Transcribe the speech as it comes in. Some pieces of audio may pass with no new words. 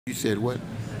You said what?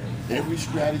 Every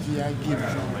strategy I give you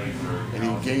in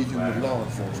engaging with law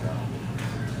enforcement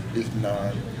is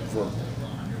non-verbal.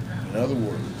 In other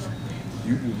words,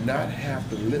 you do not have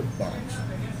to lip box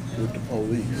with the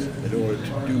police in order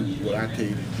to do what I tell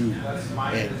you to do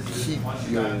and keep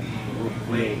your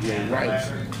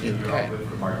rights intact.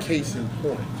 Case in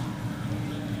point,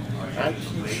 I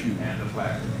teach you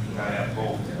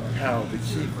how to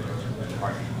keep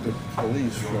the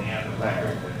police from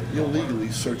illegally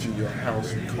searching your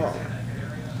house and car.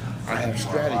 I have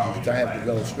strategies, I have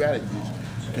developed strategies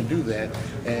to do that,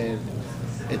 and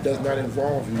it does not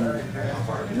involve you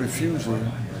refusing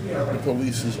the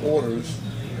police's orders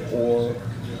or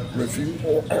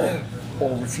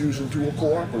refusing to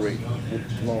cooperate with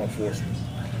law enforcement.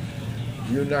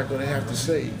 You're not going to have to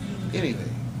say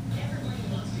anything.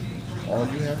 All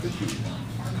you have to do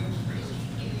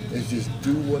is just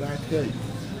do what I tell you.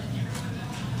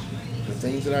 The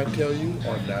things that I tell you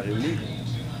are not illegal.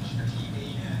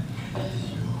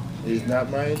 It is not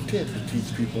my intent to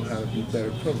teach people how to be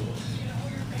better criminals.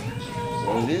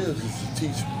 What it is to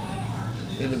teach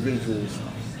individuals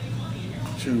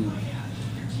to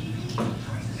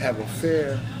have a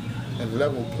fair and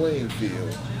level playing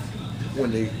field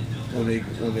when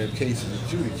their case is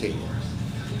adjudicated.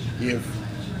 If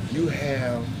you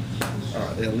have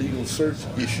an illegal search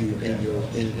issue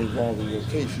involving your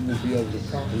case, you will be able to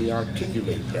properly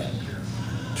articulate that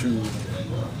to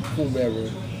whomever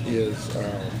is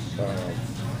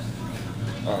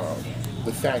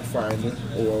the fact finder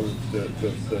or the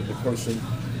person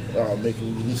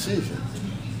making the decision.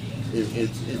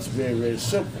 It's very, very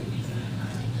simple.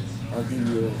 I'll give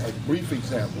you a brief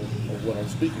example of what I'm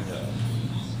speaking of.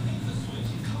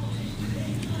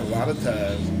 A lot of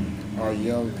times, our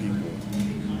young people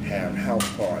have house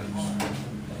parties,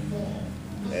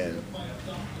 and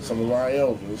some of our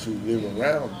elders who live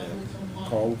around them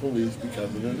call the police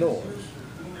because of the noise.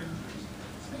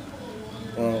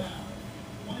 Well,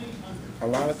 a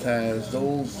lot of times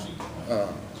those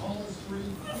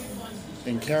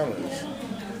encounters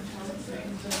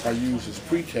are used as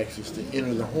pretexts to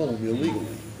enter the home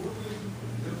illegally,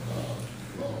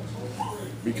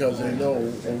 because they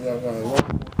know very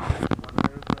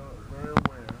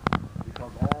aware,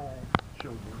 because all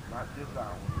children, not just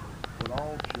ours, but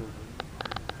all children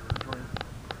drink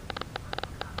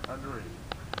underage,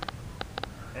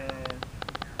 and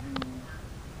use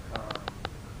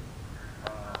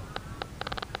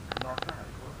narcotics,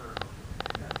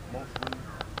 mostly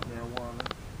marijuana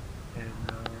and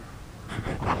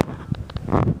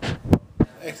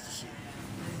ecstasy.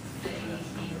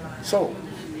 So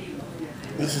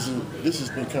this is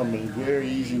becoming a very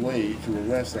easy way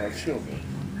to arrest our children,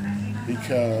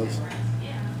 because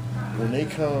when they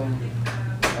come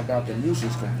about the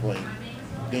nuisance complaint,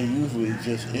 they usually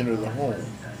just enter the home.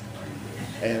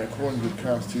 And according to the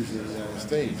Constitution of the United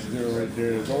States,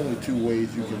 there is only two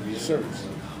ways you can be searched: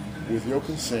 with your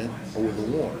consent or with a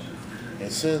warrant.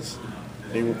 And since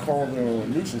they were called in on a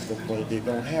nuisance complaint, they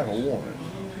don't have a warrant.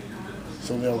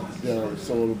 So they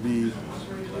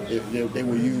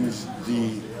will use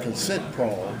the consent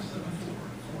prong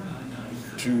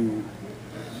to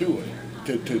do it,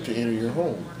 to enter your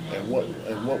home. And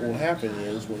what will happen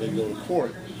is, when they go to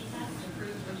court,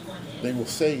 they will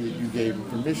say that you gave them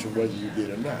permission whether you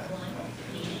did or not.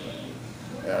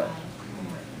 Now,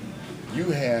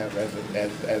 you have, as an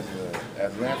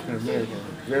African American,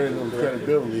 very little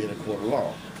credibility in a court of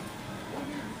law.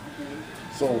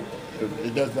 So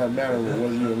it does not matter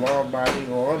whether you're a law-abiding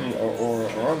or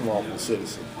unlawful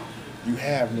citizen. You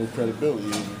have no credibility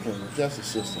in the criminal justice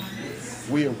system.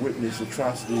 We have witnessed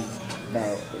atrocities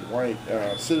by white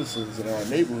citizens in our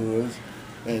neighborhoods,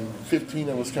 and 15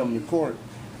 of us come to court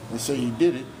and say he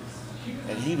did it,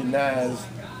 and he denies,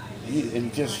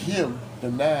 and just him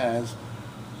denies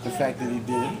the fact that he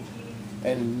did it,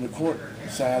 and the court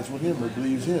sides with him or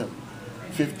believes him,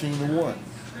 15-1.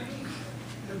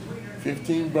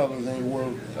 15 brothers ain't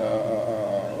worth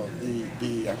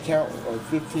the account of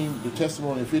 15. The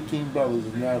testimony of 15 brothers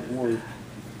is not worth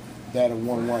that of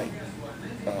one white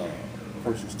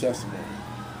person's testimony.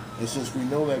 And since we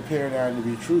know that paradigm to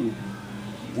be true,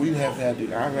 we have had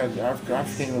to. I've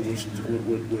came up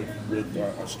with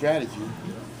a strategy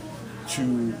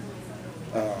to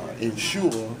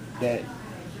ensure that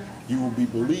you will be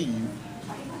believed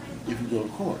if you go to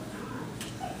court.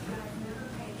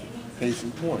 Case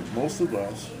in point, most of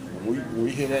us, when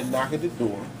we hear that knock at the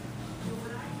door,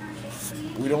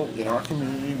 we don't, in our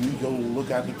community, we go look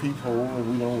out the peephole and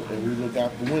we look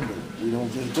out the window. We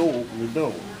don't just go open the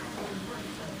door.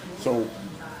 So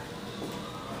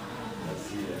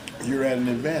you're at an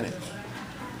advantage.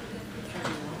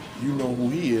 You know who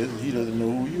he is, and he doesn't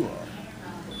know who you are.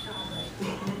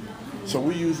 So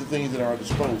we use the things at our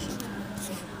disposal.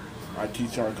 I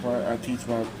teach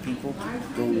my people to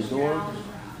go to the door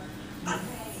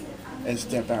and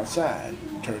step outside.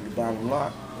 Turn the bottom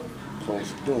lock,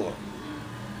 close the door.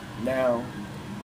 Now